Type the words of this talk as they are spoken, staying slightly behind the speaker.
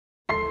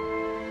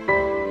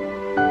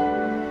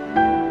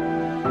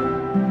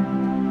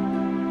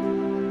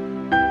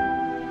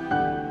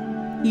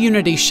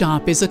Unity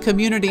Shop is a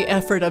community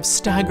effort of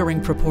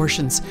staggering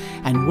proportions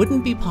and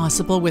wouldn't be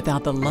possible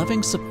without the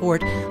loving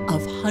support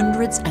of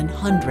hundreds and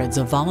hundreds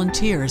of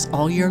volunteers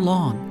all year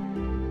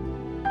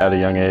long. At a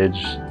young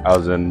age, I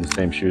was in the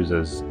same shoes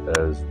as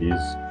these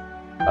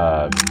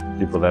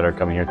people that are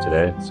coming here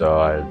today,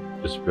 so I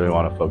just really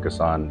want to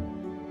focus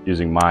on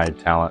using my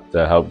talent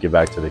to help give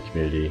back to the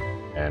community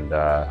and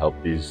help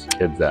these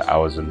kids that I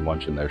was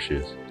once in their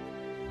shoes.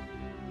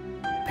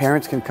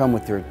 Parents can come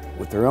with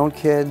their own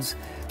kids.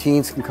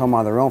 Teens can come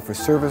on their own for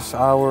service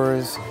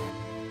hours.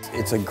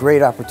 It's a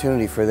great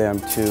opportunity for them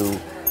to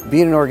be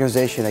in an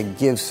organization that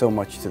gives so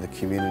much to the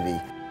community.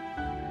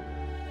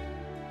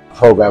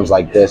 Programs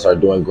like this are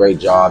doing great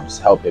jobs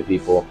helping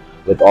people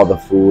with all the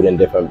food and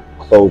different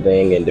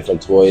clothing and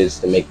different toys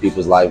to make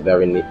people's life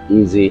very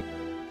easy.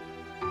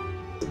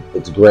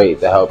 It's great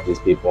to help these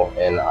people,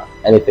 and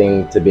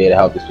anything to be able to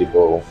help these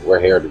people, we're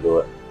here to do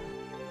it.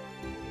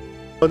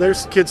 Well,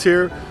 there's kids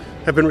here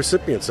have been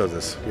recipients of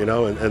this,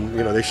 and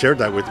they shared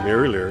that with me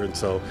earlier, and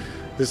so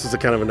this is a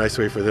kind of a nice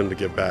way for them to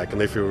give back,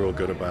 and they feel real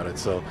good about it.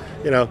 So,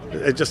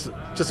 it's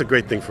just a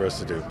great thing for us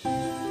to do.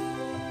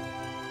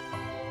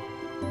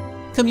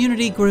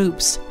 Community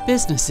groups,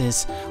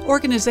 businesses,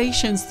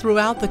 organizations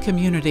throughout the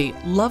community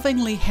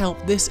lovingly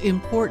help this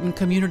important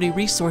community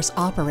resource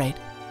operate.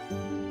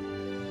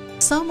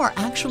 Some are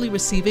actually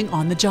receiving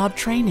on-the-job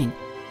training.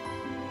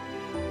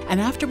 And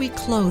after we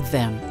clothe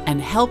them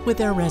and help with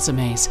their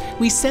resumes,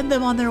 we send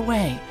them on their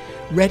way,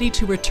 ready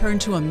to return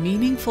to a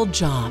meaningful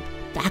job,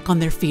 back on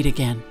their feet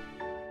again.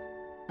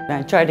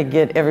 I try to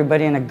get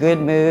everybody in a good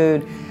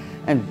mood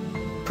and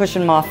push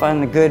them off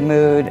on the good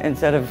mood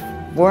instead of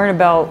worrying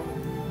about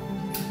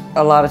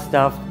a lot of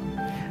stuff.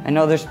 I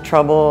know there's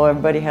trouble,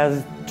 everybody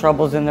has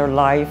troubles in their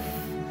life,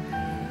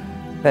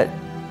 but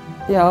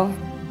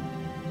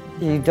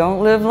you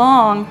don't live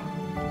long.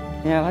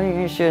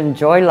 You should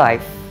enjoy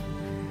life.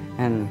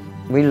 And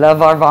we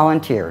love our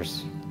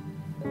volunteers.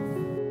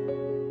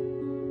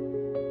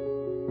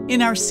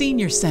 In our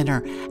senior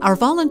center, our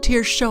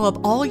volunteers show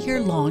up all year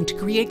long to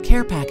create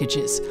care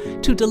packages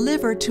to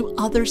deliver to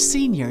other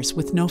seniors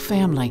with no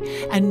family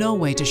and no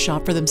way to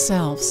shop for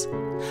themselves.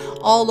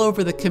 All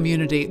over the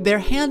community, they're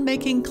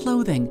hand-making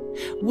clothing.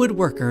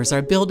 Woodworkers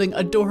are building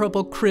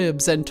adorable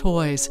cribs and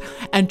toys,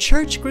 and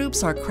church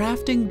groups are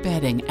crafting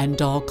bedding and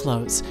doll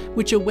clothes,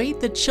 which await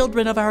the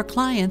children of our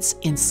clients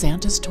in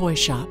Santa's toy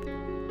shop.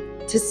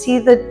 To see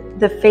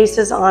the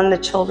faces on the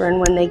children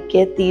when they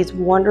get these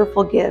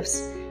wonderful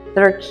gifts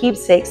that are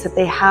keepsakes that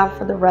they have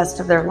for the rest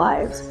of their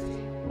lives.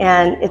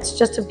 And it's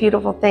just a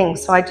beautiful thing.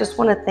 So I just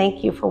want to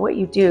thank you for what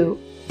you do.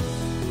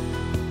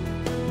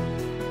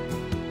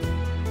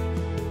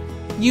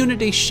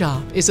 Unity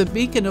Shop is a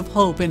beacon of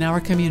hope in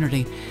our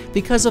community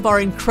because of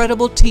our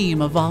incredible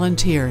team of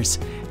volunteers,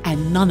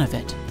 and none of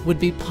it would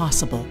be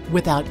possible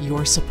without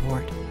your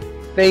support.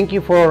 Thank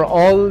you for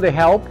all the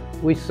help.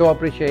 We so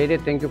appreciate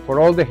it. Thank you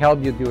for all the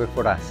help you do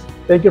for us.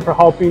 Thank you for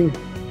helping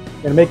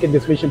and making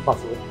this vision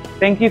possible.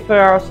 Thank you for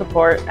our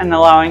support and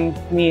allowing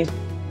me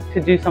to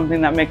do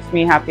something that makes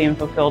me happy and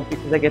fulfilled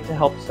because I get to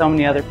help so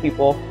many other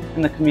people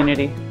in the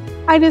community.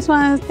 I just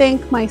want to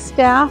thank my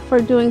staff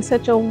for doing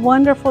such a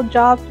wonderful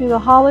job through the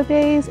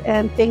holidays,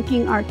 and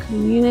thanking our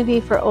community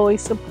for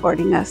always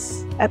supporting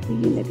us at the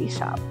Unity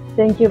Shop.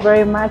 Thank you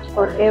very much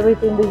for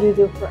everything that you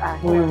do for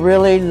us. We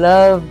really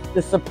love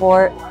the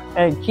support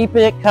and keep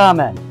it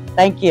coming.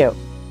 Thank you.